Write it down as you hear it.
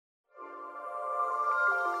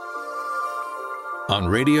On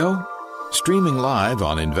radio, streaming live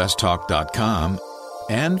on investtalk.com,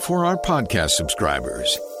 and for our podcast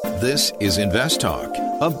subscribers. This is Invest Talk,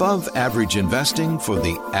 above average investing for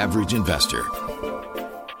the average investor.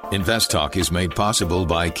 Invest Talk is made possible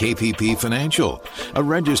by KPP Financial, a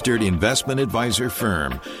registered investment advisor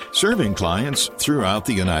firm serving clients throughout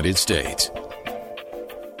the United States.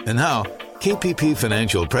 And now, KPP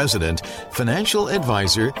Financial President, Financial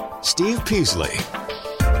Advisor Steve Peasley.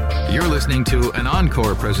 You're listening to an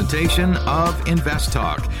encore presentation of Invest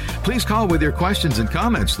Talk. Please call with your questions and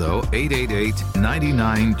comments, though,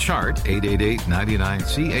 888-99-CHART,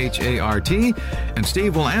 888-99-CHART, and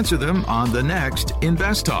Steve will answer them on the next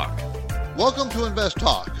Invest Talk. Welcome to Invest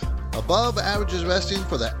Talk, above average investing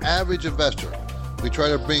for the average investor. We try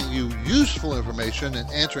to bring you useful information and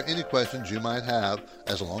answer any questions you might have,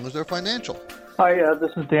 as long as they're financial. Hi,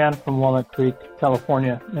 this is Dan from Walnut Creek,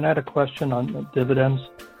 California, and I had a question on dividends.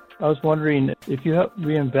 I was wondering, if you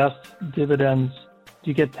reinvest dividends,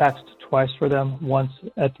 do you get taxed twice for them, once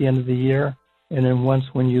at the end of the year and then once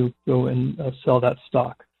when you go and sell that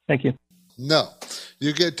stock? Thank you. No.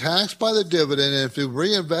 You get taxed by the dividend, and if you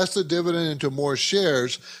reinvest the dividend into more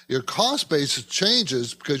shares, your cost basis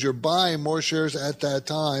changes because you're buying more shares at that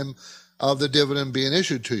time of the dividend being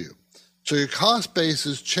issued to you. So your cost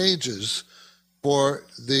basis changes for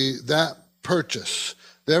that purchase.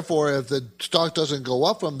 Therefore, if the stock doesn't go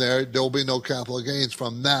up from there will be no capital gains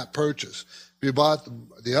from that purchase. If you bought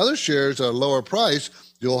the other shares at a lower price,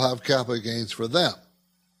 you'll have capital gains for them.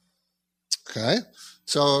 Okay?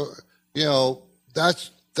 So,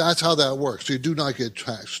 that's how that works. You do not get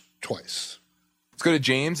taxed twice. Let's go to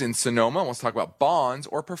James in Sonoma. Let's talk about bonds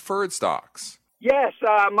or preferred stocks. Yes,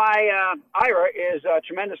 my IRA is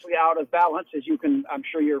tremendously out of balance, as I'm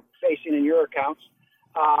sure you're facing in your accounts.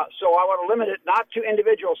 So I want to limit it not to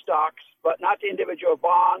individual stocks, but not to individual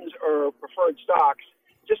bonds or preferred stocks.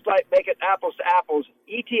 Just like make it apples to apples,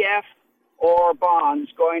 ETF or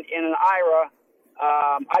bonds going in an IRA.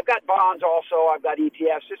 I've got bonds also. I've got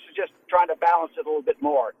ETFs. This is just trying to balance it a little bit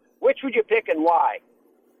more. Which would you pick and why?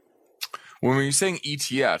 When you're saying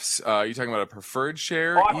ETFs, are you talking about a preferred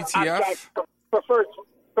share ETF? Preferred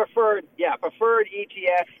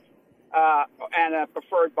ETF and a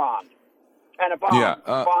preferred bond. And a bond,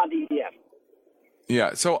 bond ETF.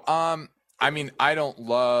 Yeah. So, I don't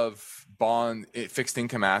love fixed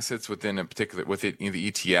income assets within the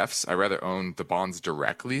ETFs. I rather own the bonds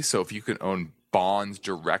directly. So if you can own bonds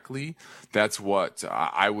directly, that's what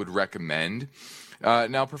I would recommend.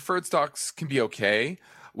 Now, preferred stocks can be okay.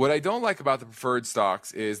 What I don't like about the preferred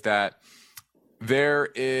stocks is that they're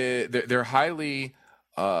highly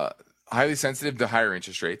sensitive to higher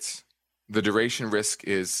interest rates. The duration risk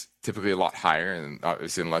is typically a lot higher, and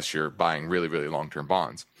obviously unless you're buying really, really long-term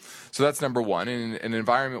bonds. So that's number one. In an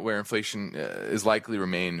environment where inflation is likely to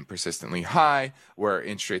remain persistently high, where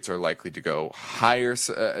interest rates are likely to go higher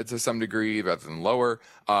to some degree rather than lower,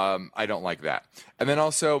 I don't like that. And then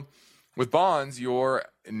also with bonds, you're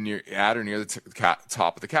at or near the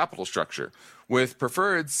top of the capital structure. With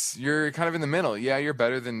preferreds, you're kind of in the middle. Yeah, you're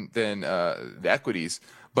better than the equities,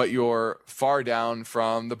 but you're far down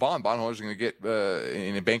from the bond. Bondholders are going to get,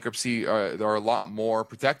 in a bankruptcy, are a lot more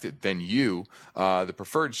protected than you, the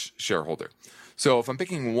preferred shareholder. So if I'm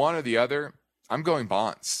picking one or the other, I'm going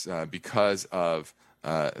bonds because of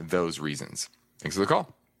those reasons. Thanks for the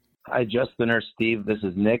call. Hi, Justin or Steve. This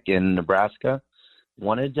is Nick in Nebraska.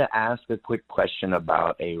 Wanted to ask a quick question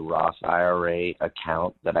about a Roth IRA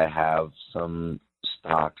account that I have some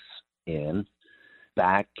stocks in.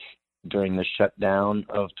 Back during the shutdown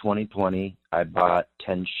of 2020, I bought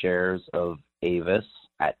 10 shares of Avis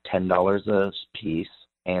at $10 a piece,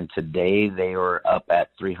 and today they were up at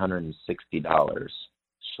 $360.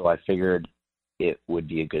 So I figured it would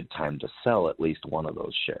be a good time to sell at least one of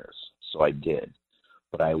those shares. So I did.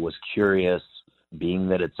 But I was curious, being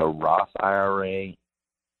that it's a Roth IRA,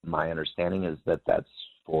 my understanding is that that's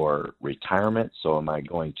for retirement. So am I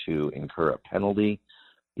going to incur a penalty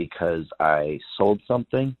because I sold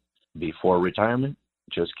something before retirement?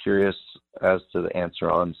 Just curious as to the answer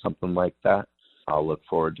on something like that. I'll look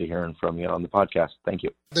forward to hearing from you on the podcast. Thank you.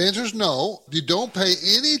 The answer is no. You don't pay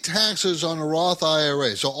any taxes on a Roth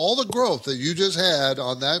IRA. So all the growth that you just had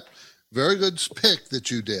on that very good pick that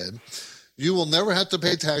you did, you will never have to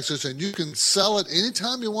pay taxes, and you can sell it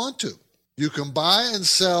anytime you want to. You can buy and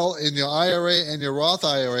sell in your IRA and your Roth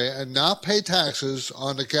IRA and not pay taxes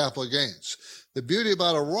on the capital gains. The beauty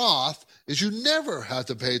about a Roth is you never have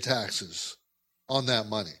to pay taxes on that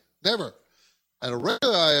money. Never. And a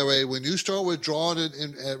regular IRA, when you start withdrawing it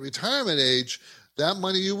at retirement age, that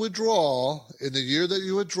money you withdraw in the year that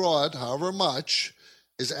you withdraw it, however much,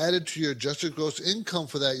 is added to your adjusted gross income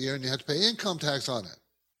for that year, and you have to pay income tax on it.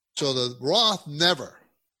 So the Roth, never.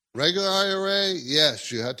 Regular IRA,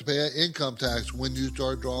 yes, you have to pay income tax when you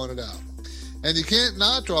start drawing it out. And you can't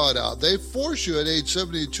not draw it out. They force you at age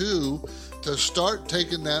 72 to start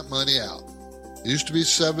taking that money out. It used to be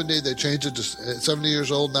 70. They changed it to 70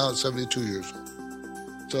 years old. Now it's 72 years old.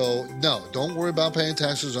 So, no, don't worry about paying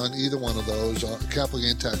taxes on either one of those. Capital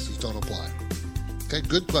gain taxes don't apply. Okay,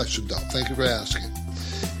 good question, though. Thank you for asking.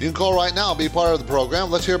 You can call right now and be part of the program.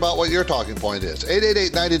 Let's hear about what your talking point is.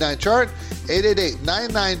 888-99-CHART,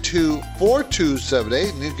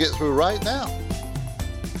 888-992-4278, and you can get through right now.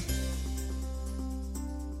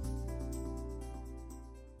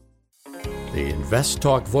 The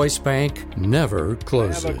InvestTalk Voice Bank never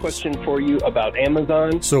closes. I have a question for you about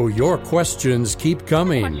Amazon. So your questions keep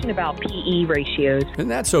coming. Question about PE ratios.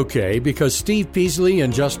 And that's okay, because Steve Peasley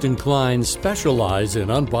and Justin Klein specialize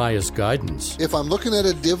in unbiased guidance. If I'm looking at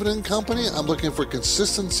a dividend company, I'm looking for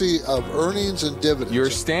consistency of earnings and dividends. Your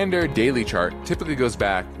standard daily chart typically goes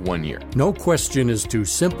back 1 year. No question is too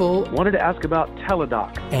simple. Wanted to ask about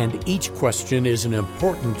Teladoc. And each question is an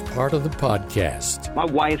important part of the podcast. My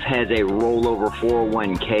wife has a rollover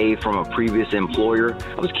 401k from a previous employer.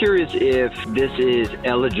 I was curious if this is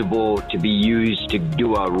eligible to be used to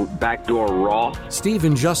do a backdoor Roth. Steve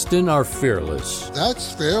and Justin are fearless.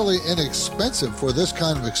 That's fairly inexpensive for this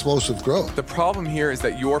kind of explosive growth. The problem here is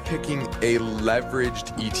that you're picking a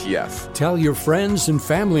leveraged ETF. Tell your friends and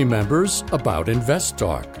family members about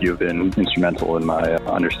InvestTalk. You've been instrumental in my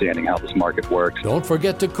understanding how this market works. Don't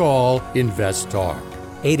forget to call InvestTalk.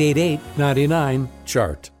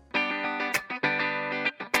 888-99-CHART.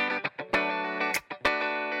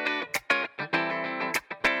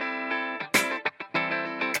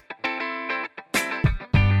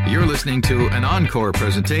 You're listening to an encore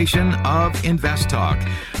presentation of InvestTalk.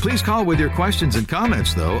 Please call with your questions and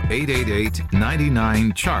comments, though,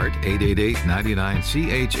 888-99-CHART,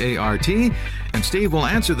 888-99-CHART, and Steve will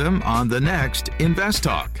answer them on the next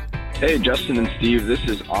InvestTalk. Hey, Justin and Steve, this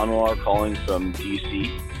is Anwar calling from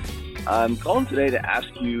DC. I'm calling today to ask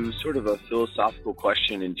you sort of a philosophical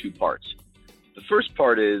question in two parts. The first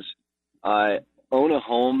part is, I own a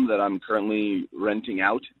home that I'm currently renting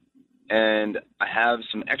out, and I have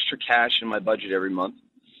some extra cash in my budget every month.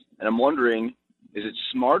 And I'm wondering, is it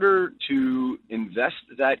smarter to invest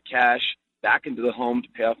that cash back into the home to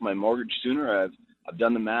pay off my mortgage sooner? I've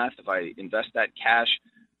done the math. If I invest that cash,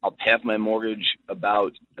 I'll pay off my mortgage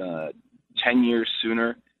about 10 years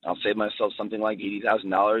sooner. I'll save myself something like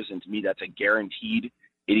 $80,000. And to me, that's a guaranteed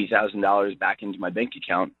 $80,000 back into my bank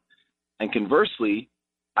account. And conversely,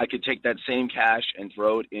 I could take that same cash and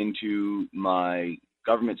throw it into my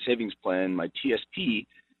government savings plan, my TSP,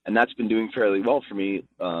 and that's been doing fairly well for me,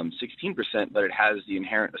 16%, but it has the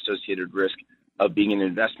inherent associated risk of being an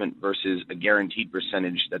investment versus a guaranteed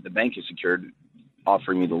percentage that the bank has secured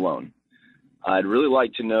offering me the loan. I'd really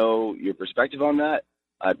like to know your perspective on that.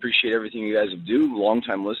 I appreciate everything you guys have done.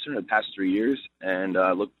 Long-time listener in the past 3 years, and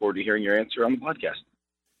I look forward to hearing your answer on the podcast.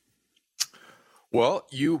 Well,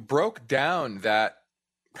 you broke down that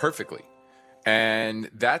perfectly. And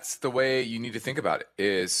that's the way you need to think about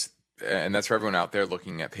it and that's for everyone out there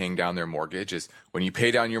looking at paying down their mortgage, is when you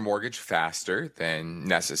pay down your mortgage faster than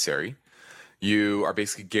necessary, you are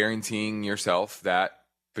basically guaranteeing yourself that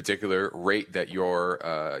particular rate that your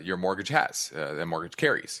mortgage has, that mortgage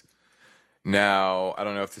carries. Now, I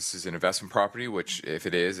don't know if this is an investment property, which if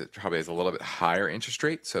it is, it probably has a little bit higher interest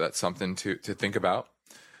rate. So that's something to think about.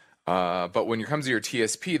 But when it comes to your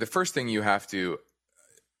TSP, the first thing you have to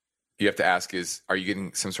ask is, are you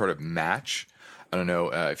getting some sort of match? I don't know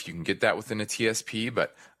if you can get that within a TSP,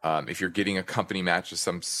 but if you're getting a company match of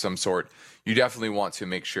some sort, you definitely want to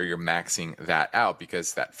make sure you're maxing that out,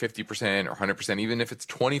 because that 50% or 100%, even if it's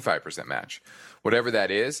 25% match, whatever that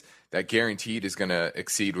is, that guaranteed is going to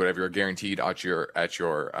exceed whatever you're guaranteed on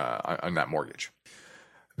that mortgage.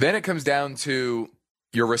 Then it comes down to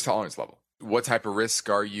your risk tolerance level. What type of risk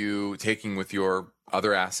are you taking with your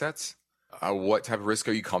other assets? What type of risk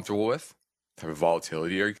are you comfortable with? What type of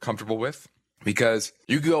volatility are you comfortable with? Because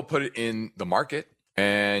you can go put it in the market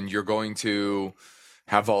and you're going to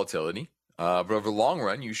have volatility. But over the long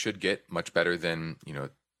run, you should get much better than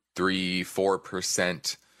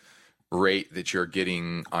 3-4% rate that you're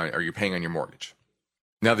getting or you're paying on your mortgage.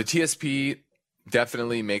 Now, the TSP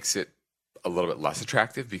definitely makes it a little bit less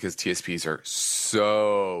attractive because TSPs are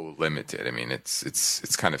so limited. I mean,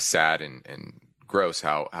 it's kind of sad and gross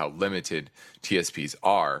how limited TSPs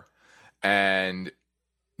are, and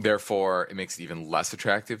therefore it makes it even less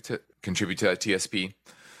attractive to contribute to that TSP.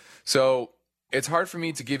 So It's hard for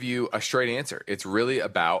me to give you a straight answer. It's really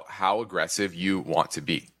about how aggressive you want to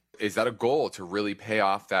be. Is that a goal to really pay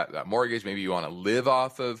off that mortgage? Maybe you want to live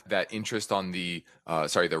off of that interest on the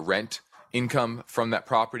rent income from that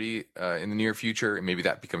property in the near future, and maybe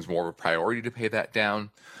that becomes more of a priority to pay that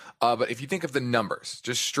down. But if you think of the numbers,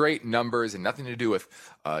 just straight numbers and nothing to do with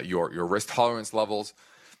your risk tolerance levels,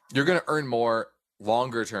 you're going to earn more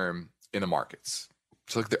longer term in the markets.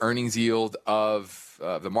 So look at the earnings yield of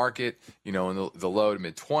the market, in the low to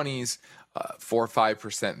mid 20s, 4 or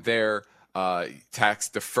 5% there. Tax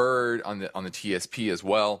deferred on the TSP as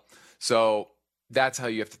well. So that's how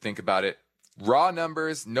you have to think about it. Raw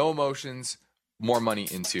numbers, no emotions, more money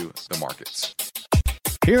into the markets.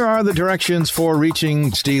 Here are the directions for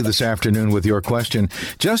reaching Steve this afternoon with your question.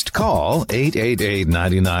 Just call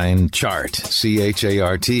 888-99-CHART,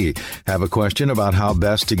 C-H-A-R-T. Have a question about how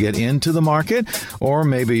best to get into the market, or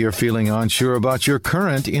maybe you're feeling unsure about your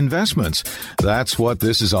current investments. That's what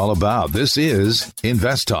this is all about. This is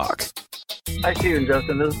Invest Talk. Hi, Steve and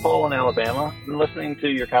Justin. This is Paul in Alabama. I've been listening to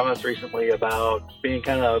your comments recently about being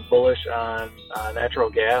kind of bullish on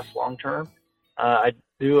natural gas long term. I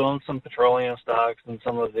do own some petroleum stocks and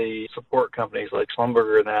some of the support companies like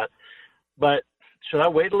Schlumberger and that. But should I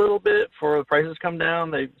wait a little bit for the prices to come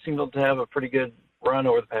down? They seem to have a pretty good run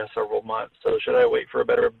over the past several months. So should I wait for a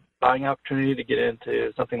better buying opportunity to get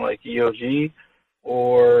into something like EOG,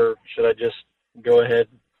 or should I just go ahead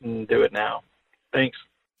and do it now? Thanks.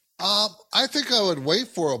 I think I would wait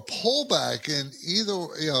for a pullback in either,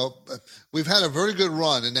 we've had a very good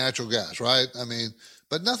run in natural gas, right? I mean,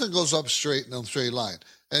 but nothing goes up straight in a straight line.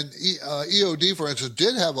 And EOD, for instance,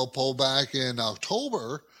 did have a pullback in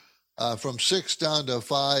October from 6 down to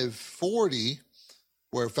 540,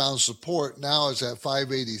 where it found support. Now it's at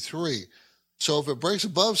 583. So if it breaks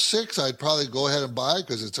above 6, I'd probably go ahead and buy it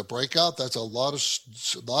because it's a breakout. That's a lot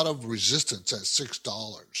of resistance at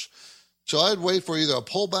 $6. So I'd wait for either a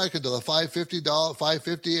pullback into the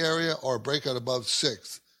 $550 area or a breakout above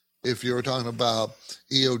 6 if you're talking about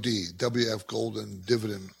EOD, WF Golden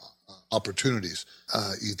Dividend Opportunities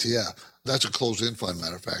ETF. That's a closed-end fund,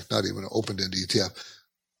 matter of fact, not even an open-end ETF.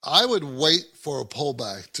 I would wait for a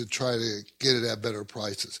pullback to try to get it at better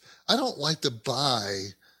prices. I don't like to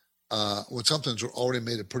buy when something's already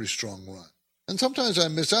made a pretty strong run. And sometimes I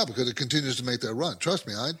miss out because it continues to make that run. Trust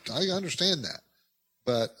me, I understand that.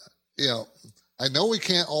 But I know we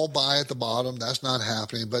can't all buy at the bottom. That's not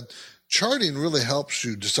happening. But charting really helps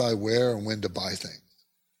you decide where and when to buy things.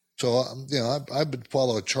 So, I would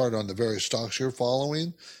follow a chart on the various stocks you're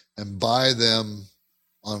following and buy them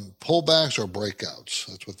on pullbacks or breakouts.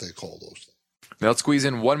 That's what they call those things. Now let's squeeze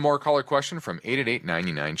in one more caller question from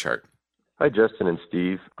 888-99-CHART. Hi, Justin and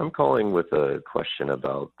Steve. I'm calling with a question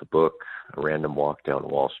about the book, A Random Walk Down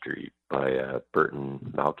Wall Street by Burton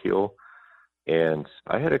Malkiel. And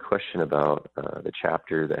I had a question about the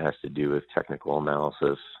chapter that has to do with technical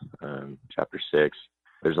analysis, chapter 6.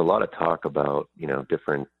 There's a lot of talk about,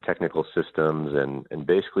 different technical systems, and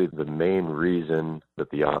basically the main reason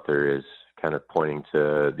that the author is kind of pointing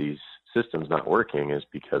to these systems not working is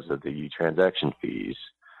because of the transaction fees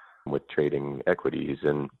with trading equities.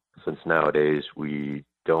 And since nowadays we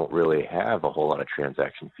don't really have a whole lot of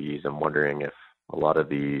transaction fees, I'm wondering if a lot of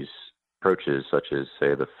these approaches, such as,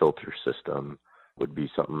 say, the filter system, would be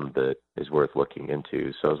something that is worth looking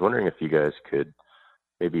into. So I was wondering if you guys could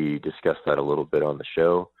maybe discuss that a little bit on the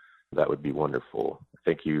show. That would be wonderful.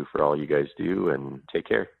 Thank you for all you guys do, and take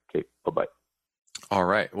care. Okay, bye-bye. All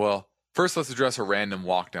right. Well, first let's address A Random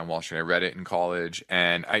Walk Down Wall Street. I read it in college,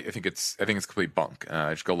 and I think it's complete bunk.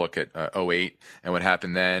 Just go look at 08 and what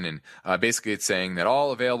happened then, and basically it's saying that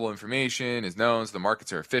all available information is known, so the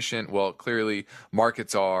markets are efficient. Well, clearly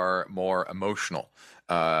markets are more emotional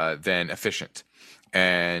than efficient.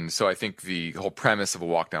 And so I think the whole premise of A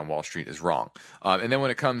Walk Down Wall Street is wrong. And then when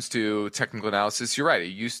it comes to technical analysis, you're right. There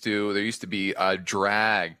used to be a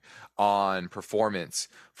drag on performance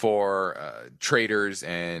for traders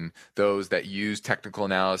and those that use technical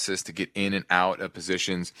analysis to get in and out of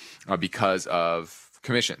positions because of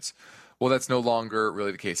commissions. Well, that's no longer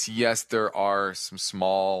really the case. Yes, there are some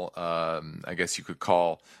small, I guess you could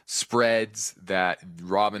call spreads that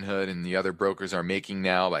Robinhood and the other brokers are making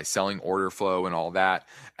now by selling order flow and all that.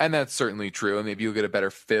 And that's certainly true. And maybe you'll get a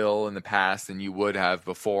better fill in the past than you would have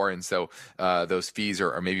before. And so those fees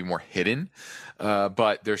are maybe more hidden.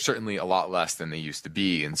 But they're certainly a lot less than they used to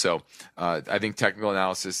be. And so I think technical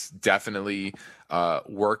analysis definitely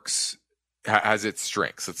works, has its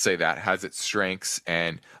strengths. Let's say that has its strengths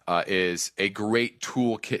and is a great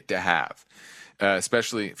toolkit to have,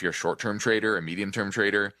 especially if you're a short-term trader, a medium-term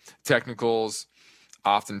trader. Technicals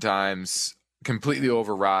oftentimes completely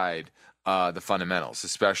override the fundamentals,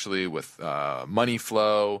 especially with money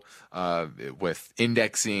flow, with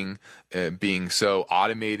indexing being so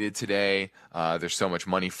automated today. There's so much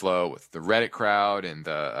money flow with the Reddit crowd and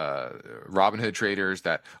the Robinhood traders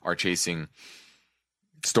that are chasing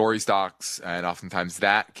story stocks, and oftentimes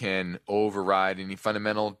that can override any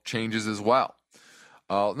fundamental changes as well.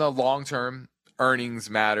 No, long-term earnings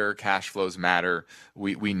matter, cash flows matter.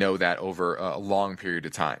 We know that over a long period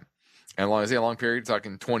of time. And when I say a long period,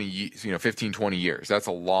 talking 15, 20 years. That's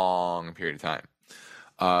a long period of time.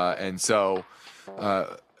 And so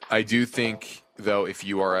I do think, though, if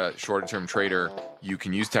you are a shorter-term trader, you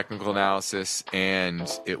can use technical analysis,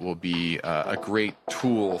 and it will be a great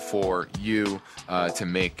tool for you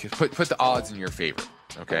to put the odds in your favor,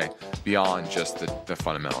 okay, beyond just the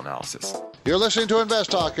fundamental analysis. You're listening to Invest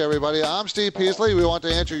Talk, everybody. I'm Steve Peasley. We want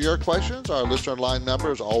to answer your questions. Our listener line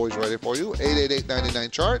number is always ready for you,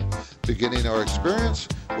 888-99-CHART. Beginning our experience,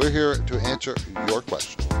 we're here to answer your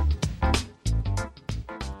question.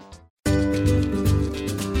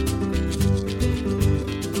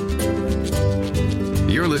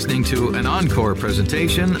 You're listening to an encore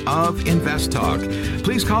presentation of Invest Talk.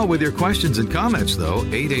 Please call with your questions and comments, though,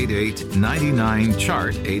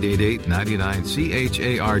 888-99-CHART,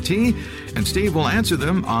 888-99-CHART, and Steve will answer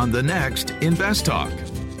them on the next Invest Talk.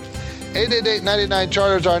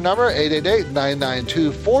 888-99-CHART is our number,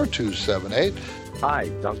 888-992-4278. Hi,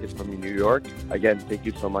 Duncan from New York. Again, thank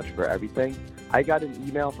you so much for everything. I got an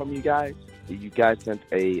email from you guys. You guys sent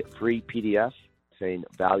a free PDF saying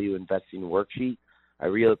Value Investing Worksheet. I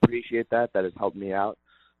really appreciate that. That has helped me out.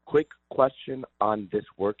 Quick question on this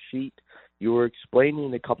worksheet. You were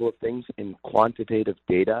explaining a couple of things in quantitative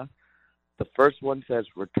data. The first one says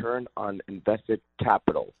return on invested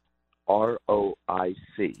capital,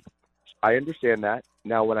 ROIC. I understand that.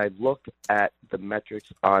 Now, when I look at the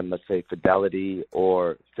metrics on, let's say, Fidelity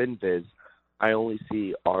or FinViz, I only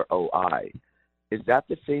see ROI. Is that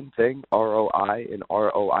the same thing, ROI and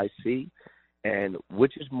ROIC? And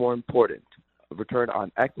which is more important, return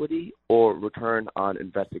on equity or return on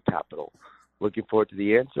invested capital? Looking forward to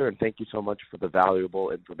the answer, and thank you so much for the valuable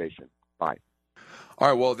information. Bye. All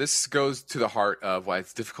right, well, this goes to the heart of why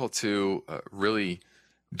it's difficult to really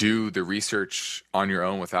do the research on your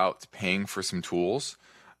own without paying for some tools.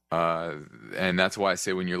 And that's why I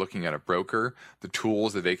say when you're looking at a broker, the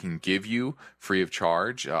tools that they can give you free of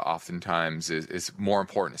charge oftentimes is more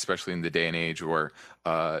important, especially in the day and age where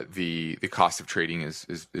the cost of trading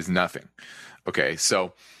is nothing. Okay,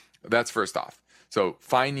 so that's first off. So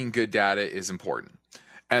finding good data is important.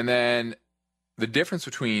 And then the difference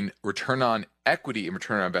between return on equity and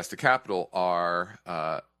return on invested capital are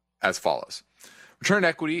as follows. Return on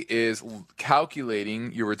equity is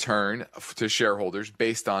calculating your return to shareholders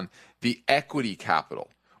based on the equity capital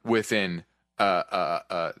within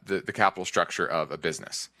the capital structure of a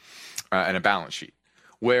business and a balance sheet.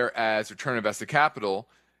 Whereas return on invested capital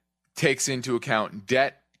takes into account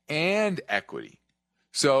debt and equity.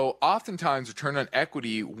 So oftentimes return on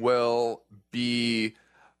equity will be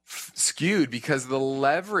skewed because of the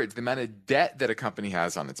leverage, the amount of debt that a company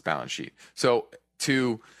has on its balance sheet. So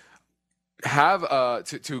to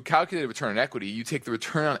calculate a return on equity, you take the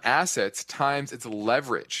return on assets times its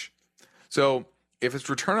leverage. So if its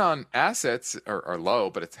return on assets are low,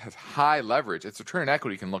 but it has high leverage, its return on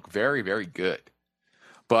equity can look very, very good.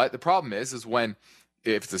 But the problem is if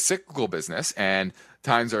it's a cyclical business and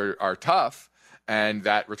times are tough, and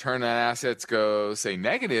that return on assets goes, say,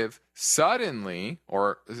 negative, suddenly,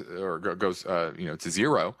 or goes to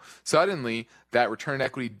zero, suddenly that return on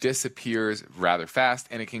equity disappears rather fast,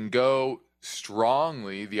 and it can go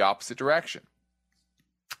strongly the opposite direction.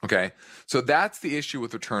 Okay, so that's the issue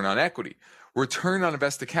with return on equity. Return on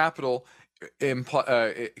invested capital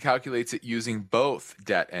it calculates it using both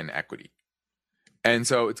debt and equity, and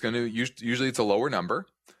so it's going to usually it's a lower number.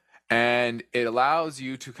 And it allows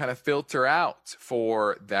you to kind of filter out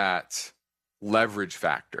for that leverage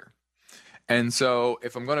factor. And so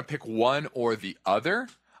if I'm going to pick one or the other,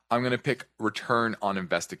 I'm going to pick return on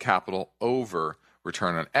invested capital over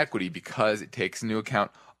return on equity because it takes into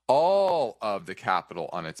account all of the capital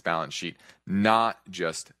on its balance sheet, not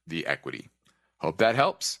just the equity. Hope that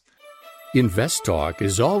helps. Invest Talk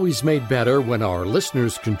is always made better when our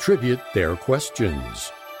listeners contribute their questions.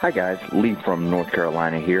 Hi guys, Lee from North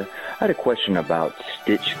Carolina here. I had a question about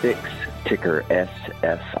Stitch Fix, ticker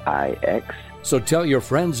SFIX. So tell your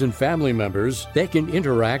friends and family members they can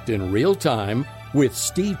interact in real time with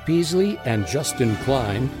Steve Peasley and Justin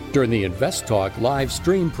Klein during the Invest Talk live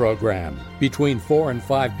stream program between 4 and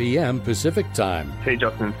 5 p.m. Pacific time. Hey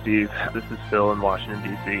Justin and Steve, this is Phil in Washington,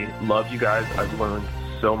 D.C. Love you guys. I've learned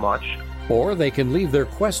so much. or they can leave their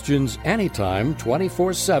questions anytime,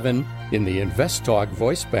 24/7, in the InvestTalk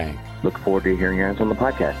voice bank. Look forward to hearing your answers on the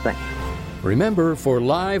podcast. Thanks. Remember, for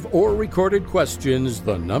live or recorded questions,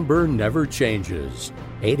 the number never changes.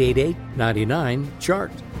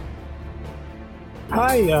 888-99-CHART.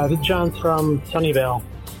 Hi, this is John from Sunnyvale.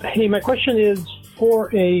 Hey, my question is, for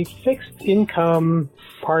a fixed income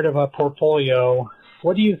part of a portfolio,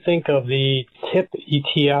 what do you think of the TIP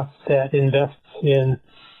ETF that invests in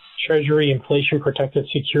Treasury inflation-protected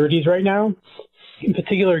securities right now? In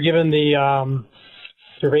particular, given the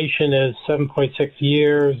duration is 7.6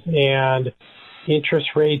 years and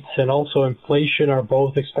interest rates and also inflation are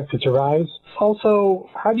both expected to rise. Also,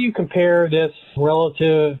 how do you compare this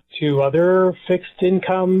relative to other fixed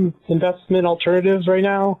income investment alternatives right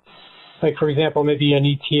now? Like, for example, maybe an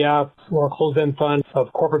ETF or a closed-end fund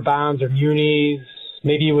of corporate bonds or munis,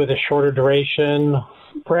 maybe with a shorter duration,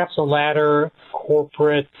 perhaps a ladder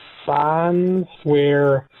corporate bonds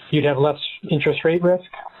where you'd have less interest rate risk?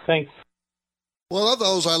 Thanks. Well, of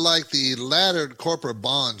those, I like the laddered corporate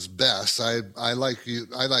bonds best. I like to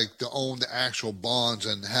own the actual bonds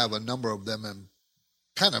and have a number of them and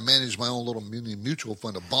kind of manage my own little mini mutual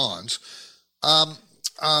fund of bonds.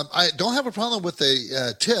 I don't have a problem with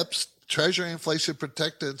the TIPS, Treasury Inflation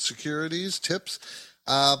Protected Securities, TIPS,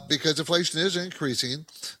 because inflation is increasing.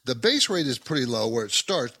 The base rate is pretty low where it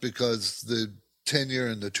starts because the 10-year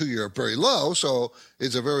and the 2-year are very low, so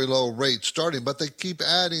it's a very low rate starting, but they keep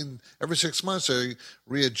adding every 6 months. They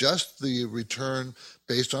readjust the return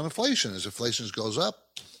based on inflation. As inflation goes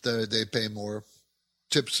up, they pay more,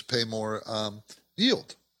 TIPS pay more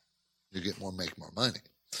yield. You make more money.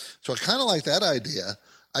 So I kind of like that idea.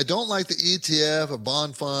 I don't like the ETF or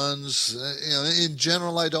bond funds. In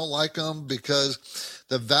general, I don't like them because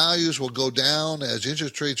the values will go down as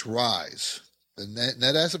interest rates rise. The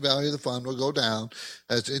net asset value of the fund will go down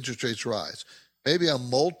as interest rates rise. Maybe a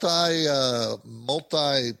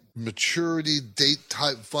multi-maturity date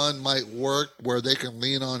type fund might work where they can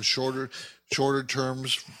lean on shorter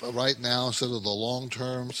terms right now instead of the long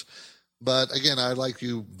terms. But again, I like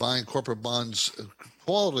you buying corporate bonds,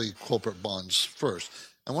 quality corporate bonds first.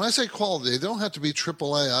 And when I say quality, they don't have to be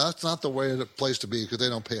AAA. That's not the place to be because they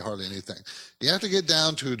don't pay hardly anything. You have to get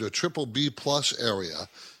down to the BBB plus area,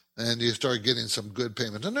 and you start getting some good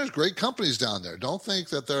payments. And there's great companies down there. Don't think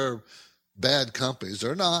that they're bad companies.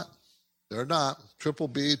 They're not. They're not.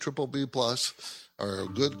 BBB plus are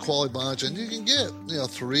good quality bonds, and you can get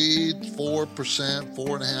 3%, 4%,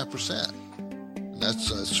 4.5%. And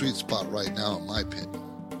that's a sweet spot right now, in my opinion.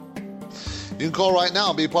 You can call right now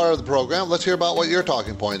and be part of the program. Let's hear about what your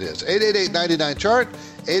talking point is. 888-99-CHART,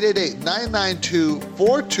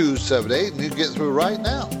 888-992-4278, and you can get through right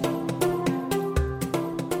now.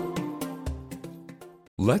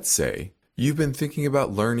 Let's say you've been thinking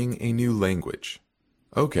about learning a new language.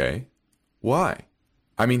 Okay, why?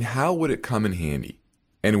 I mean, how would it come in handy?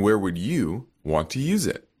 And where would you want to use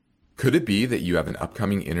it? Could it be that you have an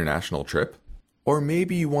upcoming international trip? Or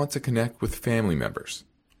maybe you want to connect with family members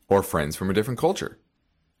or friends from a different culture?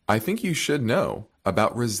 I think you should know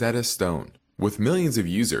about Rosetta Stone. With millions of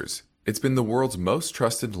users, it's been the world's most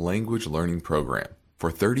trusted language learning program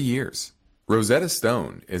for 30 years. Rosetta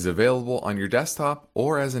Stone is available on your desktop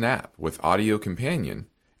or as an app with Audio Companion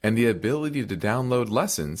and the ability to download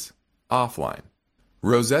lessons offline.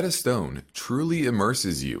 Rosetta Stone truly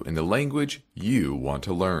immerses you in the language you want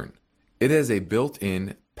to learn. It has a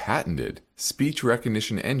built-in, patented speech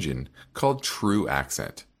recognition engine called True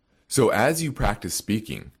Accent. So as you practice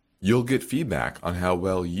speaking, you'll get feedback on how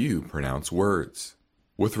well you pronounce words.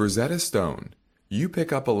 With Rosetta Stone, you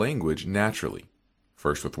pick up a language naturally,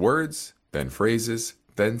 first with words, then phrases,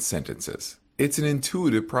 then sentences. It's an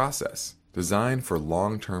intuitive process designed for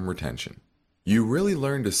long-term retention. You really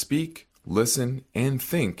learn to speak, listen, and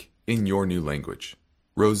think in your new language.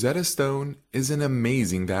 Rosetta Stone is an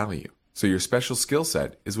amazing value, so your special skill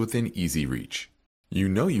set is within easy reach. You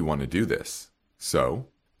know you want to do this, so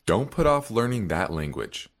don't put off learning that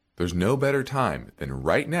language. There's no better time than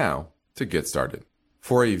right now to get started.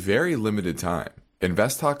 For a very limited time,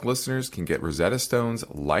 InvestTalk listeners can get Rosetta Stone's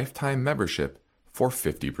lifetime membership for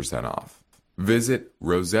 50% off. Visit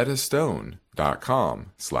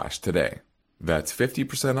rosettastone.com/today. That's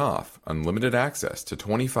 50% off unlimited access to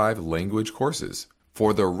 25 language courses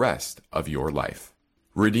for the rest of your life.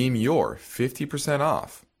 Redeem your 50%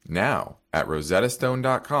 off now at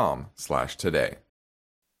rosettastone.com/today.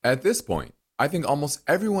 At this point, I think almost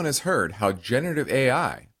everyone has heard how generative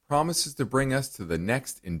AI promises to bring us to the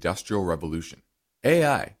next industrial revolution.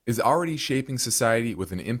 AI is already shaping society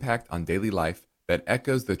with an impact on daily life that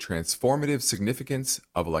echoes the transformative significance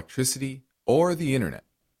of electricity or the internet.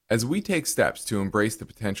 As we take steps to embrace the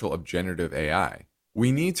potential of generative AI,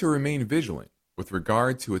 we need to remain vigilant with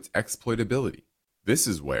regard to its exploitability. This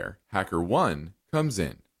is where HackerOne comes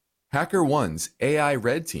in. HackerOne's AI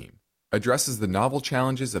Red Team addresses the novel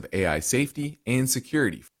challenges of AI safety and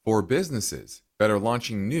security for businesses that are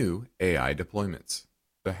launching new AI deployments.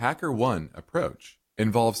 The HackerOne approach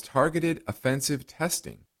involves targeted offensive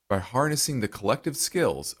testing by harnessing the collective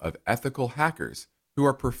skills of ethical hackers who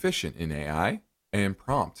are proficient in AI and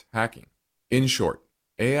prompt hacking. In short,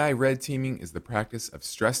 AI red teaming is the practice of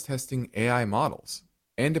stress testing AI models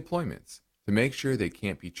and deployments to make sure they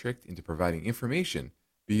can't be tricked into providing information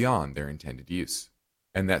beyond their intended use,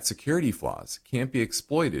 and that security flaws can't be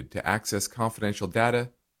exploited to access confidential data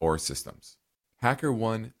or systems.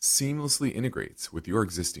 HackerOne seamlessly integrates with your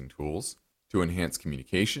existing tools to enhance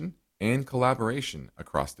communication and collaboration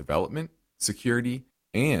across development, security,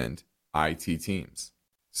 and IT teams.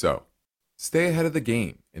 So, stay ahead of the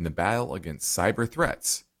game in the battle against cyber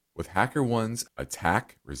threats with HackerOne's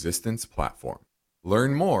attack resistance platform.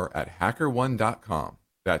 Learn more at hackerone.com.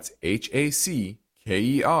 That's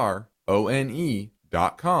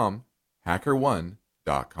HackerOne.com,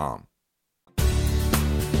 hackerone.com.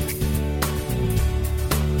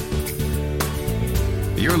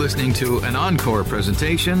 You're listening to an encore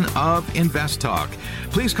presentation of Invest Talk.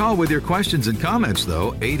 Please call with your questions and comments,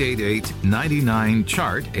 though,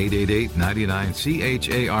 888-99-CHART,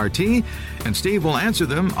 888-99-CHART, and Steve will answer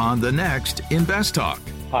them on the next Invest Talk.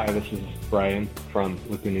 Hi, this is Brian from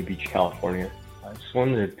Laguna Beach, California. I just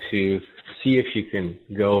wanted to see if you can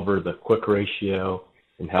go over the quick ratio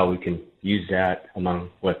and how we can use that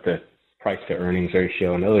among what the price to earnings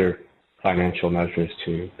ratio and other financial measures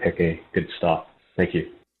to pick a good stock. Thank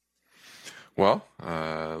you. Well,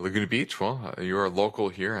 Laguna Beach, you're a local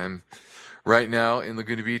here. I'm right now in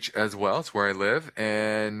Laguna Beach as well. It's where I live.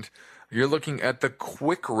 And you're looking at the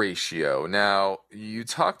quick ratio. Now, you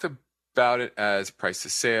talked about it as price to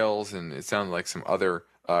sales, and it sounded like some other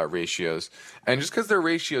ratios. And just because they're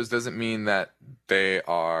ratios doesn't mean that they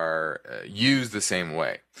are used the same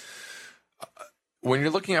way. When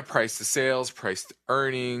you're looking at price to sales, price to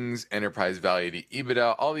earnings, enterprise value to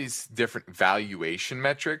EBITDA, all these different valuation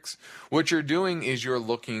metrics, what you're doing is you're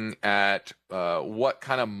looking at what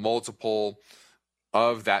kind of multiple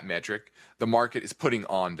of that metric the market is putting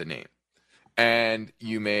on the name. And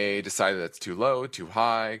you may decide that that's too low, too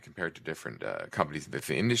high compared to different companies in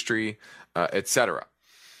the industry, etc.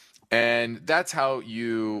 And that's how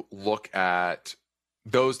you look at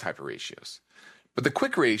those type of ratios. But the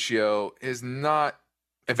quick ratio is not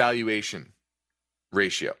a valuation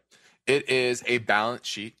ratio. It is a balance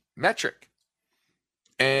sheet metric.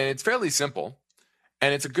 And it's fairly simple.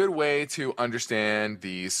 And it's a good way to understand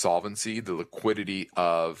the solvency, the liquidity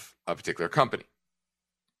of a particular company.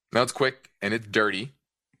 Now, it's quick and it's dirty,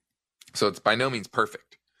 so it's by no means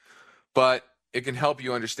perfect. But it can help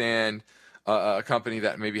you understand a company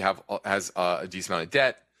that maybe has a decent amount of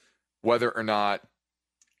debt, whether or not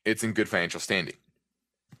it's in good financial standing.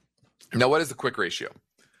 Now, what is the quick ratio?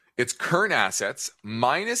 It's current assets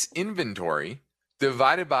minus inventory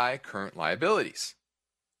divided by current liabilities.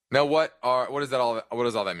 Now, what does all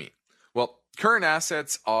that mean? Well, current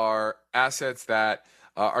assets are assets that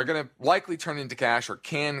are going to likely turn into cash or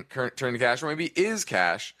can turn into cash or maybe is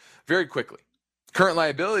cash very quickly. Current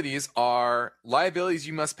liabilities are liabilities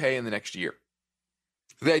you must pay in the next year.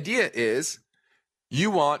 The idea is you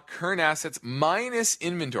want current assets minus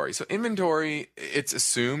inventory. So inventory, it's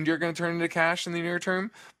assumed you're going to turn into cash in the near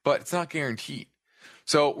term, but it's not guaranteed.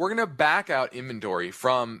 So we're going to back out inventory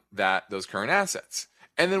from those current assets.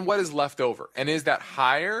 And then what is left over? And is that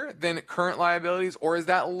higher than current liabilities or is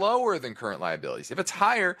that lower than current liabilities? If it's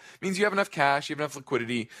higher, it means you have enough cash, you have enough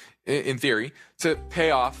liquidity, in theory, to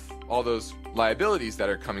pay off all those liabilities that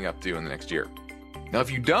are coming up due in the next year. Now, if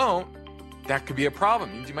you don't, that could be a problem.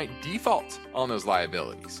 It means you might default on those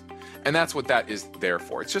liabilities. And that's what that is there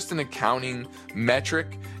for. It's just an accounting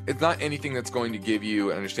metric. It's not anything that's going to give you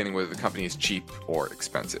an understanding whether the company is cheap or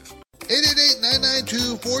expensive.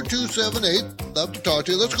 888-992-4278. Love to talk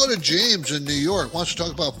to you. Let's go to James in New York. Wants to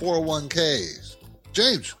talk about 401ks.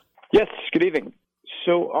 James. Yes, good evening.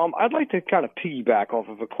 So I'd like to kind of piggyback off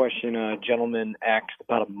of a question a gentleman asked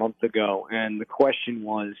about a month ago, and the question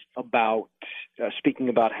was about speaking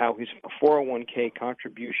about how his 401k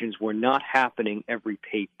contributions were not happening every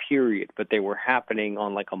pay period, but they were happening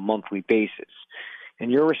on like a monthly basis.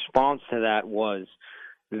 And your response to that was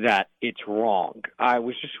that it's wrong. I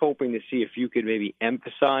was just hoping to see if you could maybe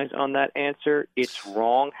emphasize on that answer. It's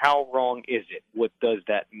wrong. How wrong is it? What does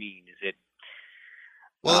that mean? Is it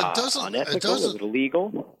Well, it doesn't. Unethical? Is it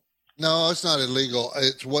illegal? No, it's not illegal.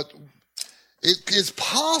 It's what It's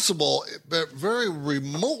possible, but very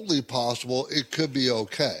remotely possible, it could be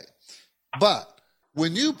okay. But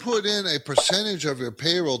when you put in a percentage of your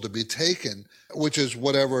payroll to be taken, which is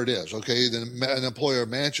whatever it is, okay, an employer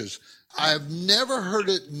matches, I've never heard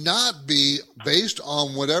it not be based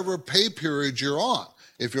on whatever pay period you're on.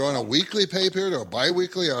 If you're on a weekly pay period or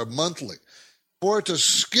biweekly or monthly. For it to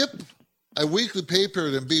skip a weekly pay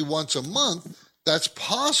period and be once a month, that's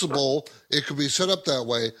possible. It could be set up that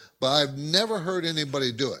way, but I've never heard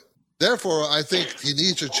anybody do it. Therefore, I think he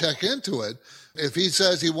needs to check into it. If he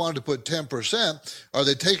says he wanted to put 10%, are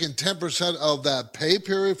they taking 10% of that pay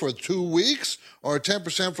period for 2 weeks or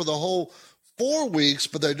 10% for the whole 4 weeks,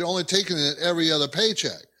 but they're only taking it every other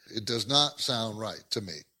paycheck? It does not sound right to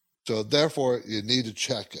me. So therefore, you need to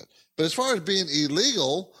check it. But as far as being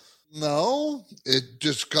illegal, no, it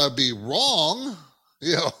just got to be wrong,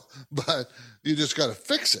 but you just got to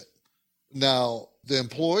fix it. Now, the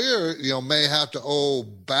employer, may have to owe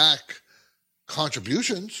back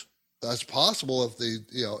contributions. That's possible if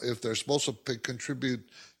if they're supposed to contribute,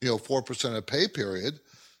 4% of pay period.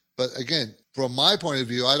 But again, from my point of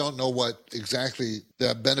view, I don't know what exactly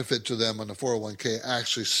that benefit to them on the 401k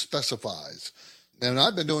actually specifies. And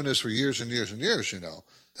I've been doing this for years and years and years,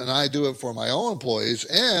 and I do it for my own employees.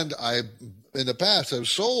 And I, in the past, have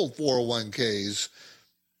sold 401ks.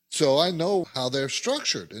 So I know how they're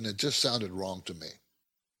structured, and it just sounded wrong to me.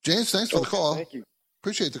 James, thanks for the call. Thank you.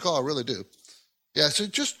 Appreciate the call. I really do. Yeah, so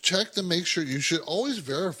just check to make sure. You should always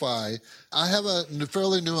verify. I have a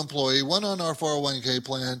fairly new employee, went on our 401k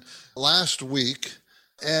plan last week,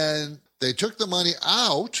 and they took the money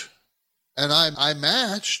out, and I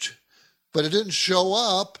matched, but it didn't show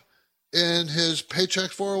up in his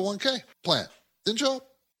Paychex 401k plan. Didn't show up.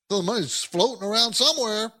 So the money's floating around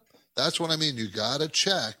somewhere. That's what I mean. You got to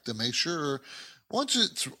check to make sure. Once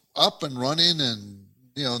it's up and running and,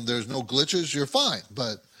 there's no glitches, you're fine.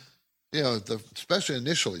 But, especially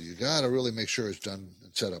initially, you got to really make sure it's done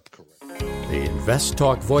and set up correctly. The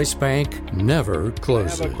InvestTalk Voice Bank never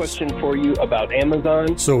closes. I have a question for you about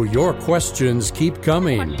Amazon. So your questions keep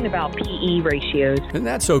coming. Question about PE ratios. And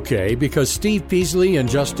that's okay, because Steve Peasley and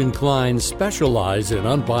Justin Klein specialize in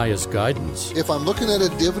unbiased guidance. If I'm looking at a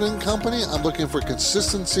dividend company, I'm looking for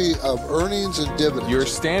consistency of earnings and dividends. Your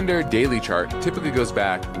standard daily chart typically goes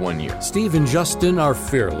back 1 year. Steve and Justin are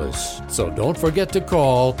fearless, so don't forget to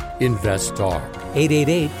call InvestTalk.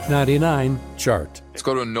 888-99-CHART. Let's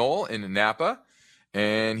go to Noel in Napa,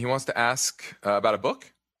 and he wants to ask about a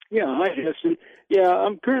book. Yeah, hi, Justin. Yeah,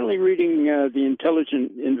 I'm currently reading The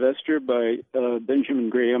Intelligent Investor by Benjamin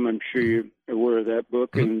Graham. I'm sure you're aware of that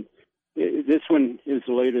book. And this one is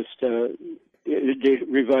the latest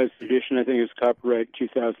revised edition. I think it's copyright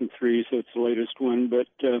 2003, so it's the latest one. But,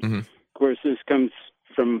 of course, this comes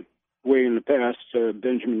from way in the past,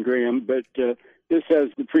 Benjamin Graham. But this has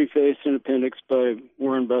the preface and appendix by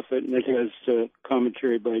Warren Buffett, and it has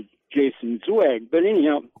commentary by Jason Zweig. But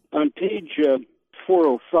anyhow, on page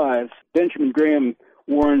 405, Benjamin Graham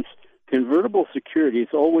warns convertible securities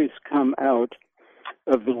always come out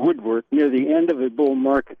of the woodwork near the end of a bull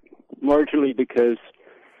market, largely because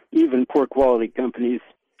even poor quality companies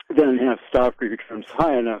don't have stock returns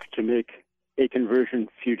high enough to make a conversion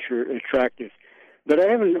future attractive. But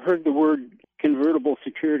I haven't heard the word convertible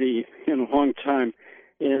security in a long time.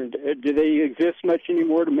 And do they exist much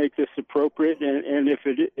anymore to make this appropriate? And if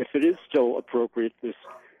it is still appropriate, this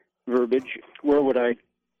verbiage, where would I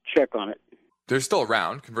check on it? They're still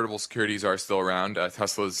around. Convertible securities are still around.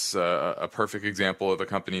 Tesla's a perfect example of a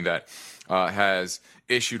company that has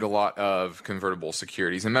issued a lot of convertible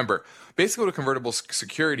securities. And remember, basically what a convertible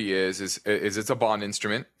security is it's a bond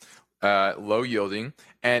instrument, low yielding,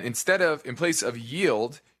 and in place of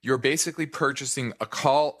yield, you're basically purchasing a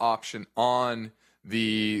call option on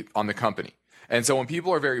the company. And so when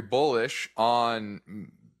people are very bullish on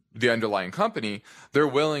the underlying company, they're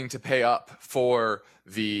willing to pay up for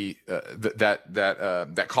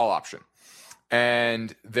that call option,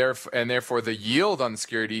 and therefore the yield on the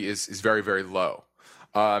security is very, very low.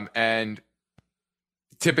 And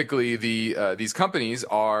typically these companies that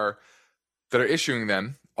are issuing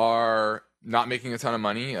them are not making a ton of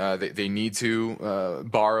money. They need to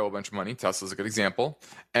borrow a bunch of money. Tesla's a good example,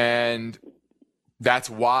 and that's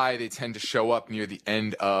why they tend to show up near the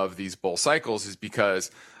end of these bull cycles, is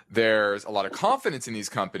because there's a lot of confidence in these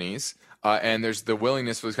companies, and there's the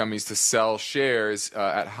willingness for these companies to sell shares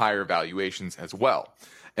at higher valuations as well.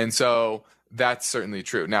 And so that's certainly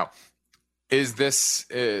true. Now, is this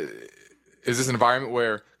an environment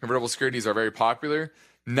where convertible securities are very popular?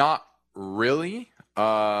 Not really,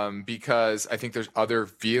 because I think there's other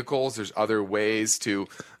vehicles, there's other ways to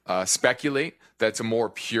speculate, that's a more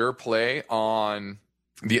pure play on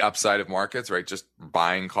the upside of markets, right? Just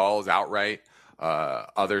buying calls outright,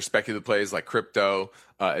 other speculative plays like crypto,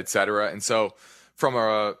 et cetera. And so from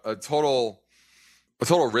a total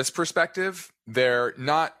risk perspective, they're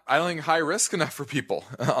not, I don't think, high risk enough for people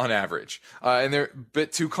on average. And they're a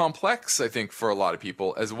bit too complex, I think, for a lot of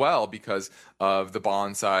people as well because of the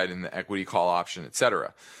bond side and the equity call option, et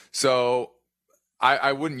cetera. So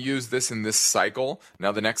I wouldn't use this in this cycle.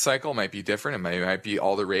 Now, the next cycle might be different. It might be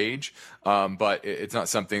all the rage, but it's not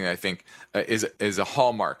something that I think is a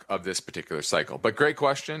hallmark of this particular cycle. But great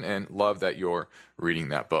question, and love that you're reading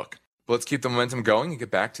that book. Let's keep the momentum going and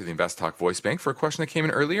get back to the Invest Talk Voice Bank for a question that came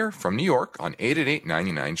in earlier from New York on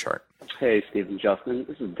 888-99-CHART. Hey, Steve and Justin.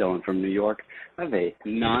 This is Dylan from New York. I have a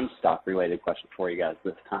non-stock related question for you guys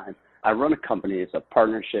this time. I run a company. It's a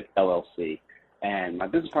partnership LLC. And my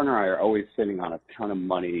business partner and I are always sitting on a ton of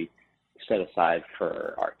money set aside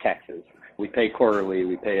for our taxes. We pay quarterly,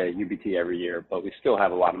 we pay a UBT every year, but we still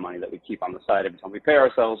have a lot of money that we keep on the side. Every time we pay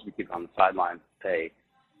ourselves, we keep it on the sidelines to pay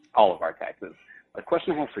all of our taxes. The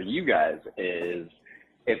question I have for you guys is,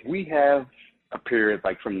 if we have a period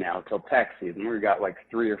like from now till tax season, we've got like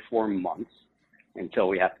 3 or 4 months until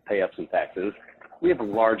we have to pay up some taxes. We have a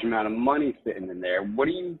large amount of money sitting in there. What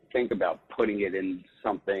do you think about putting it in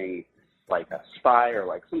something like a SPY or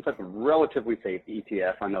like some type of relatively safe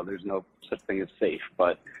ETF? I know there's no such thing as safe,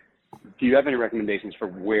 but do you have any recommendations for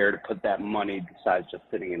where to put that money besides just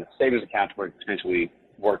sitting in a savings account where it potentially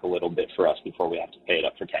work a little bit for us before we have to pay it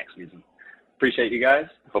up for tax season? Appreciate you guys.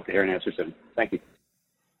 Hope to hear an answer soon. Thank you.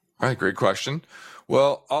 All right, great question.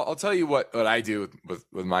 Well, I'll tell you what I do with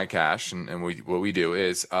my cash, and what we do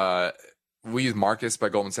is we use Marcus by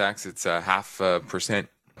Goldman Sachs. It's 0.5%.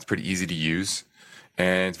 It's pretty easy to use.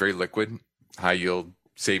 And it's very liquid, high yield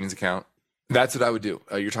savings account. That's what I would do.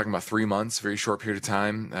 You're talking about 3 months, very short period of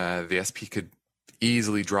time. The SP could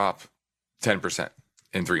easily drop 10%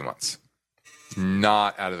 in 3 months.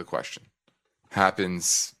 Not out of the question.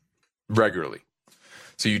 Happens regularly.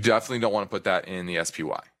 So you definitely don't want to put that in the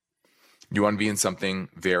SPY. You want to be in something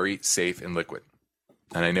very safe and liquid.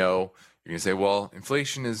 And I know you're going to say, well,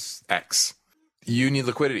 inflation is X. You need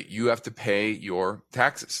liquidity. You have to pay your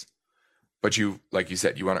taxes. But you, like you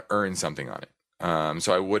said, you want to earn something on it.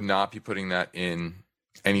 So I would not be putting that in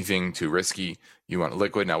anything too risky. You want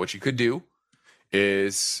liquid. Now, what you could do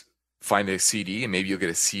is find a CD, and maybe you'll get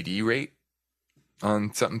a CD rate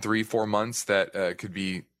on something 3-4 months that could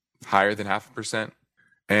be higher than 0.5%.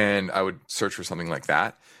 And I would search for something like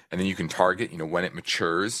that. And then you can target, when it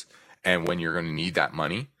matures and when you're going to need that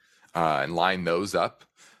money, and line those up.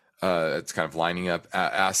 It's kind of lining up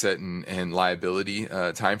asset and liability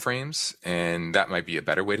timeframes, and that might be a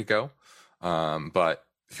better way to go. But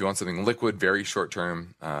if you want something liquid, very short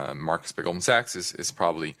term, Marcus by Goldman Sachs is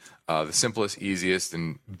probably the simplest, easiest,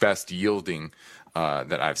 and best yielding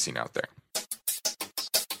that I've seen out there.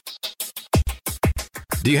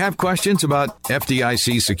 Do you have questions about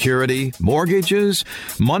FDIC security, mortgages,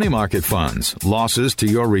 money market funds, losses to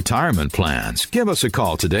your retirement plans? Give us a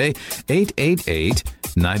call today,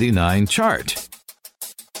 888-99-CHART.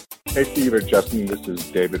 Hey, Steve or Justin, this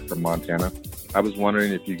is David from Montana. I was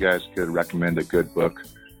wondering if you guys could recommend a good book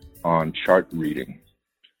on chart reading.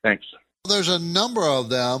 Thanks. There's a number of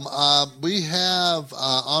them. We have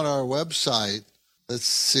on our website, let's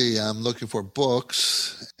see, I'm looking for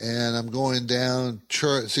books, and I'm going down,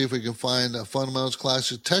 see if we can find a Fundamentals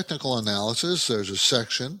Classic Technical Analysis. There's a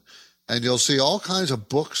section, and you'll see all kinds of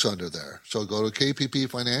books under there. So go to KPP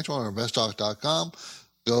Financial or investtalk.com,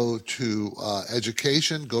 go to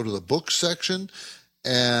education, go to the books section,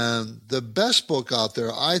 and the best book out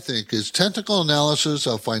there, I think, is Technical Analysis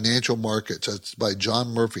of Financial Markets. That's by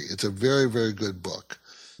John Murphy. It's a very, very good book.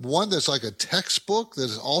 One that's like a textbook that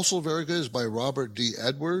is also very good is by Robert D.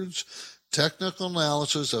 Edwards, Technical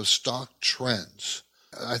Analysis of Stock Trends.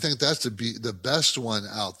 I think that's the best one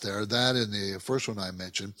out there, that and the first one I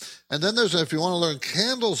mentioned. And then there's, if you want to learn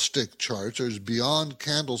candlestick charts, there's Beyond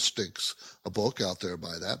Candlesticks, a book out there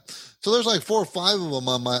by that. So there's like 4 or 5 of them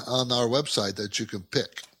on our website that you can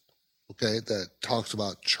pick, okay, that talks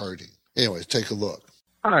about charting. Anyways, take a look.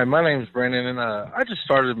 Hi, my name is Brandon, and I just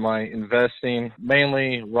started my investing,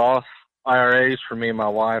 mainly Roth IRAs for me and my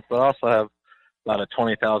wife, but I also have about a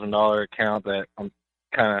 $20,000 account that I'm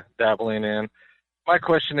kind of dabbling in. My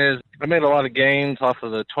question is, I made a lot of gains off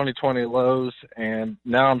of the 2020 lows, and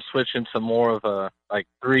now I'm switching to more of a, like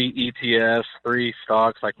 3 ETFs, 3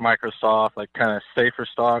 stocks, like Microsoft, like kind of safer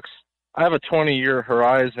stocks. I have a 20-year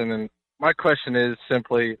horizon, and my question is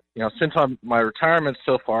simply, since my retirement's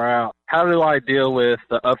so far out, how do I deal with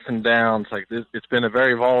the ups and downs? Like it's been a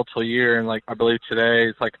very volatile year, and like I believe today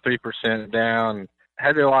it's like 3% down.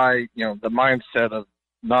 How do I, the mindset of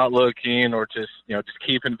not looking or just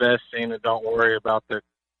keep investing and don't worry about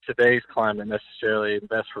today's climate necessarily,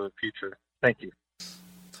 invest for the future? Thank you.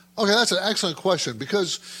 Okay, that's an excellent question,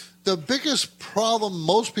 because the biggest problem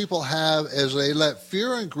most people have is they let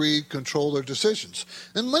fear and greed control their decisions.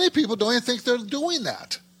 And many people don't even think they're doing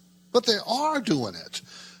that, but they are doing it.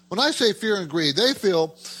 When I say fear and greed, they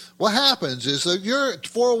feel what happens is that your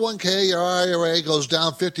 401k, your IRA goes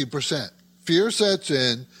down 50%. Fear sets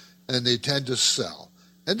in, and they tend to sell.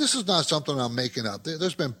 And this is not something I'm making up.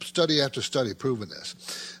 There's been study after study proving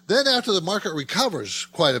this. Then after the market recovers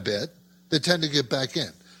quite a bit, they tend to get back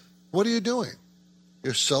in. What are you doing?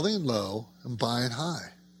 You're selling low and buying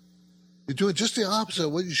high. You're doing just the opposite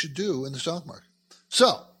of what you should do in the stock market.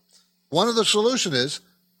 So, one of the solutions is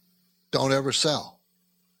don't ever sell.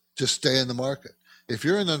 Just stay in the market. If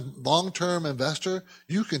you're a long-term investor,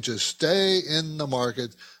 you can just stay in the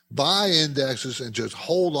market, buy indexes, and just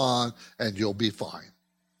hold on, and you'll be fine.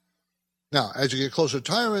 Now, as you get closer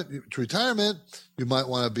to retirement, you might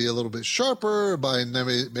want to be a little bit sharper by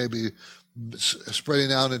maybe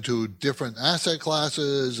spreading out into different asset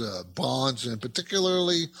classes, bonds in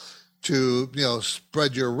particularly, to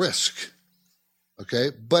spread your risk.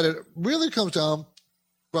 Okay, but it really comes down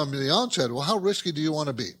from the onset. Well, how risky do you want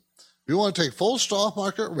to be? If you want to take full stock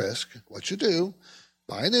market risk, what you do,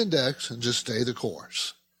 buy an index and just stay the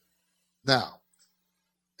course. Now,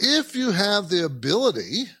 if you have the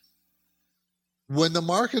ability, when the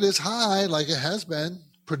market is high, like it has been,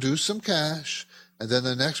 produce some cash, and then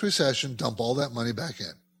the next recession, dump all that money back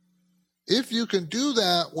in. If you can do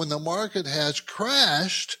that when the market has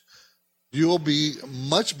crashed, you will be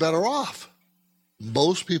much better off.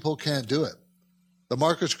 Most people can't do it. The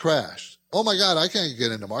market's crashed. Oh my God, I can't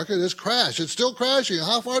get in the market. It's crashed. It's still crashing.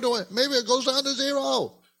 How far do I? Maybe it goes down to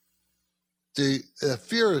zero. The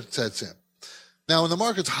fear sets in. Now, when the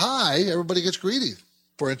market's high, everybody gets greedy.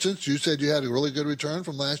 For instance, you said you had a really good return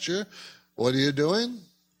from last year. What are you doing?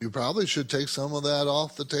 You probably should take some of that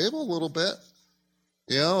off the table a little bit.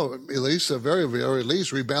 At least, at very, very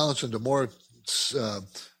least, rebalance into more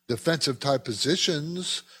defensive type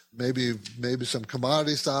positions, maybe some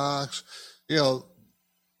commodity stocks,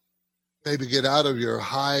 maybe get out of your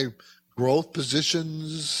high growth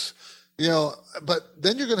positions, but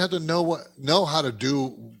then you're going to have to know how to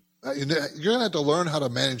do, you're going to have to learn how to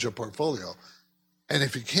manage your portfolio. And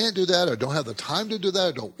if you can't do that or don't have the time to do that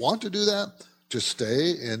or don't want to do that, just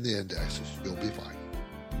stay in the indexes. You'll be fine.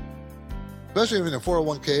 Especially if you're in a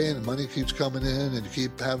 401k and the money keeps coming in and you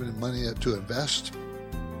keep having money to invest.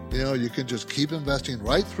 You can just keep investing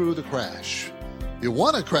right through the crash. You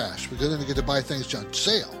want to crash because then you get to buy things on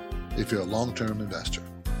sale if you're a long-term investor.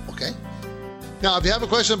 Okay? Now, if you have a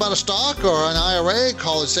question about a stock or an IRA,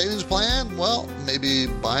 college savings plan, well, maybe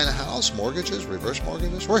buying a house, mortgages, reverse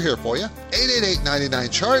mortgages, we're here for you.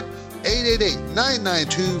 888-99-CHART,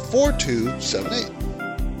 888-992-4278.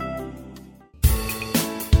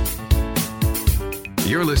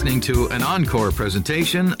 You're listening to an encore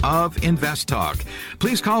presentation of Invest Talk.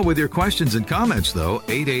 Please call with your questions and comments, though,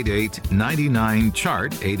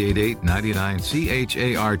 888-99-CHART,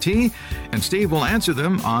 888-99-CHART, and Steve will answer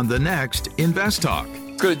them on the next Invest Talk.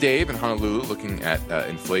 Let's go to Dave in Honolulu looking at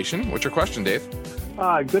inflation. What's your question, Dave?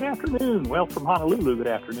 Good afternoon. Well, from Honolulu, good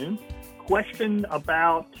afternoon. Question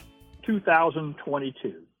about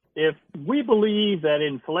 2022. If we believe that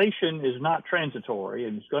inflation is not transitory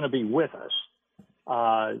and it's going to be with us,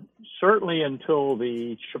 certainly until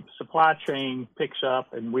the supply chain picks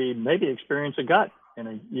up and we maybe experience a gut in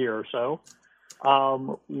a year or so,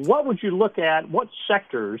 what would you look at? What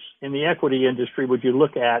sectors in the equity industry would you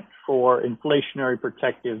look at for inflationary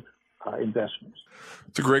protective investments?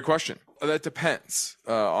 It's a great question. That depends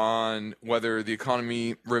on whether the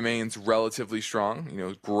economy remains relatively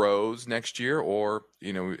strong, grows next year, or,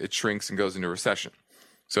 it shrinks and goes into recession.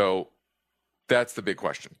 So that's the big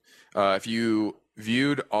question. If you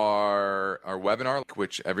viewed our webinar,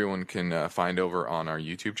 which everyone can find over on our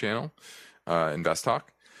YouTube channel, Invest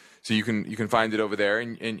Talk, so you can find it over there.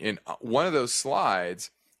 And one of those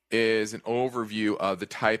slides is an overview of the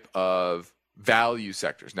type of value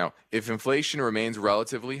sectors. Now, if inflation remains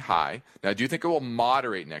relatively high, now I do think it will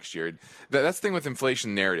moderate next year. That's the thing with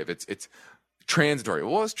inflation narrative. It's transitory.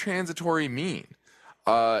 What does transitory mean?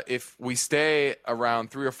 If we stay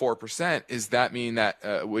around 3 or 4%, does that mean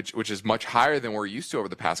that which is much higher than we're used to over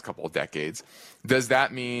the past couple of decades? Does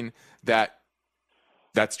that mean that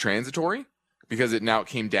that's transitory because it now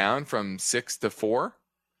came down from 6 to 4?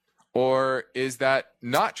 Or is that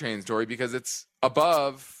not transitory because it's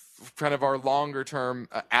above kind of our longer term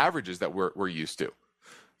averages that we're used to?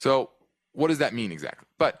 So what does that mean exactly?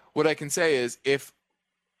 But what I can say is if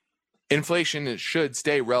inflation should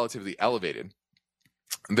stay relatively elevated,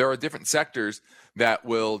 there are different sectors that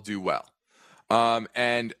will do well.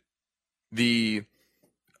 And the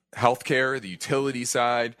healthcare, the utility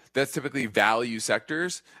side, that's typically value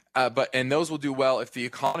sectors. And those will do well if the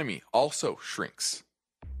economy also shrinks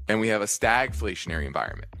and we have a stagflationary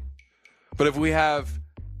environment. But if we have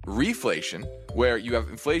reflation, where you have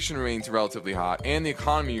inflation remains relatively hot and the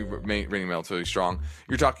economy remaining relatively strong,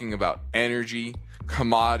 you're talking about energy,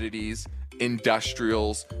 commodities,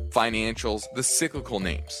 industrials, financials, the cyclical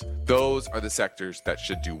names. Those are the sectors that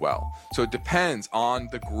should do well. So it depends on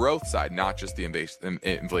the growth side, not just the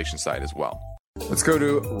inflation side as well. Let's go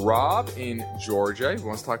to Rob in Georgia. He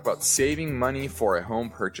wants to talk about saving money for a home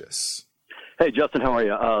purchase. Hey, Justin, how are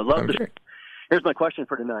you? Here's my question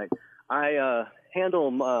for tonight. I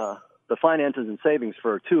handle the finances and savings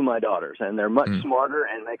for two of my daughters, and they're much smarter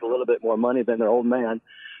and make a little bit more money than their old man.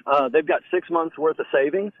 They've got 6 months worth of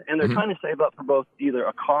savings, and they're trying to save up for both either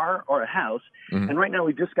a car or a house. And right now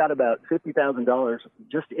we just got about $50,000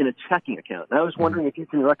 just in a checking account. And I was wondering if you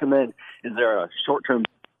can recommend, is there a short-term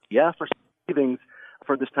for savings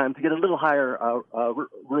for this time to get a little higher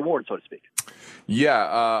reward, so to speak? Yeah,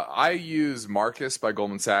 I use Marcus by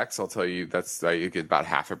Goldman Sachs. I'll tell you, you get about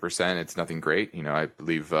 0.5%. It's nothing great. I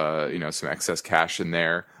believe some excess cash in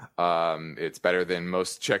there. It's better than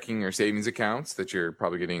most checking or savings accounts that you're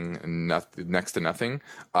probably getting next to nothing.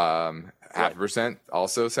 0.5%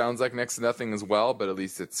 also sounds like next to nothing as well, but at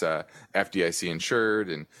least it's FDIC insured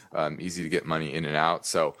and easy to get money in and out.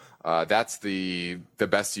 So that's the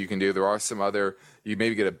best you can do. There are some other. You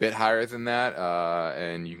maybe get a bit higher than that,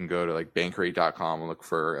 and you can go to like Bankrate.com and look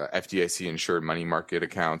for FDIC insured money market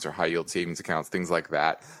accounts or high yield savings accounts, things like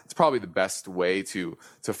that. It's probably the best way to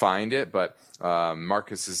find it. But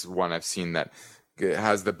Marcus is one I've seen that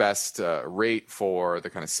has the best rate for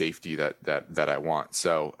the kind of safety that I want.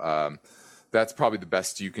 So that's probably the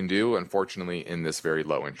best you can do, unfortunately, in this very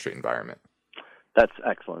low interest rate environment. That's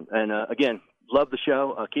excellent. And again, love the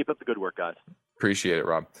show. Keep up the good work, guys. Appreciate it,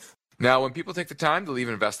 Rob. Now, when people take the time to leave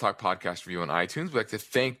an Invest Talk podcast review on iTunes, we'd like to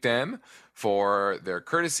thank them for their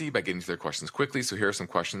courtesy by getting to their questions quickly. So here are some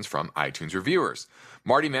questions from iTunes reviewers.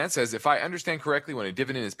 Marty Mann says, if I understand correctly, when a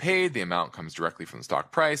dividend is paid, the amount comes directly from the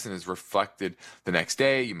stock price and is reflected the next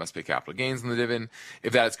day. You must pay capital gains on the dividend.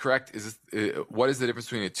 If that is correct, what is the difference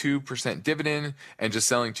between a 2% dividend and just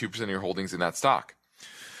selling 2% of your holdings in that stock?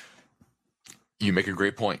 You make a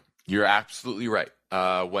great point. You're absolutely right.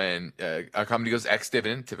 When a company goes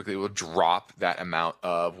ex-dividend, typically it will drop that amount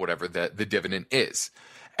of whatever the dividend is.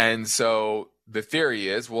 And so the theory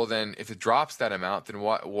is, well, then if it drops that amount, then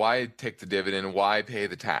why take the dividend? Why pay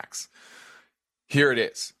the tax? Here it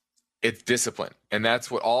is. It's discipline. And that's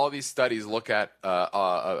what all these studies look at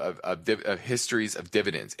of histories of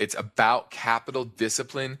dividends. It's about capital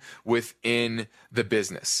discipline within the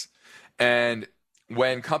business. And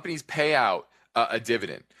when companies pay out a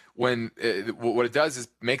dividend, what it does is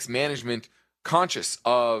makes management conscious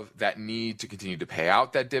of that need to continue to pay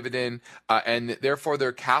out that dividend, and therefore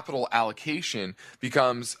their capital allocation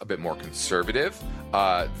becomes a bit more conservative.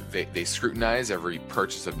 They scrutinize every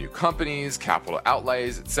purchase of new companies, capital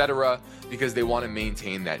outlays, etc., because they want to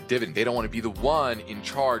maintain that dividend. They don't want to be the one in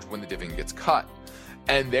charge when the dividend gets cut.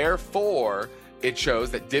 And therefore, it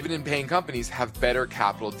shows that dividend-paying companies have better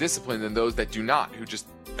capital discipline than those that do not, who just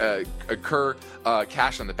incur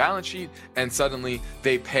cash on the balance sheet and suddenly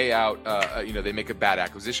they pay out, they make a bad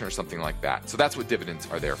acquisition or something like that. So that's what dividends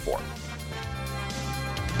are there for.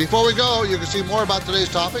 Before we go, you can see more about today's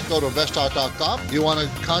topic. Go to investtalk.com. You want to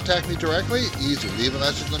contact me directly? Easy. Leave a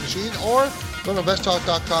message on the machine or go to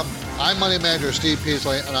investtalk.com. I'm Money Manager Steve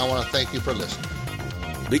Peasley, and I want to thank you for listening.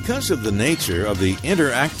 Because of the nature of the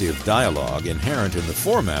interactive dialogue inherent in the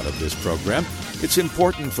format of this program, it's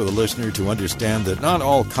important for the listener to understand that not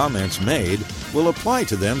all comments made will apply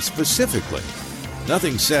to them specifically.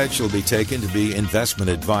 Nothing said shall be taken to be investment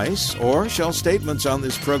advice, or shall statements on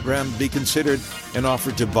this program be considered an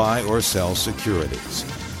offer to buy or sell securities.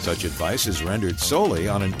 Such advice is rendered solely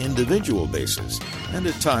on an individual basis, and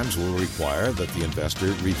at times will require that the investor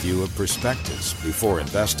review a prospectus before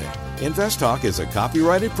investing. InvestTalk is a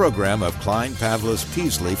copyrighted program of Klein Pavlis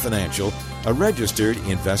Peasley Financial, a registered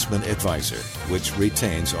investment advisor, which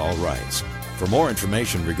retains all rights. For more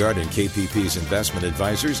information regarding KPP's investment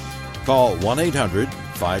advisors, call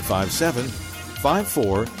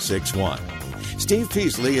 1-800-557-5461. Steve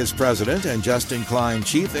Peasley is President and Justin Klein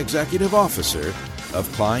Chief Executive Officer of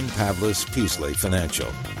Klein Pavlis Peasley Financial.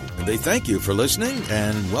 They thank you for listening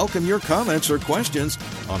and welcome your comments or questions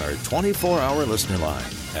on our 24-hour listener line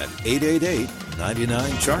at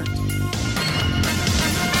 888-99-CHART.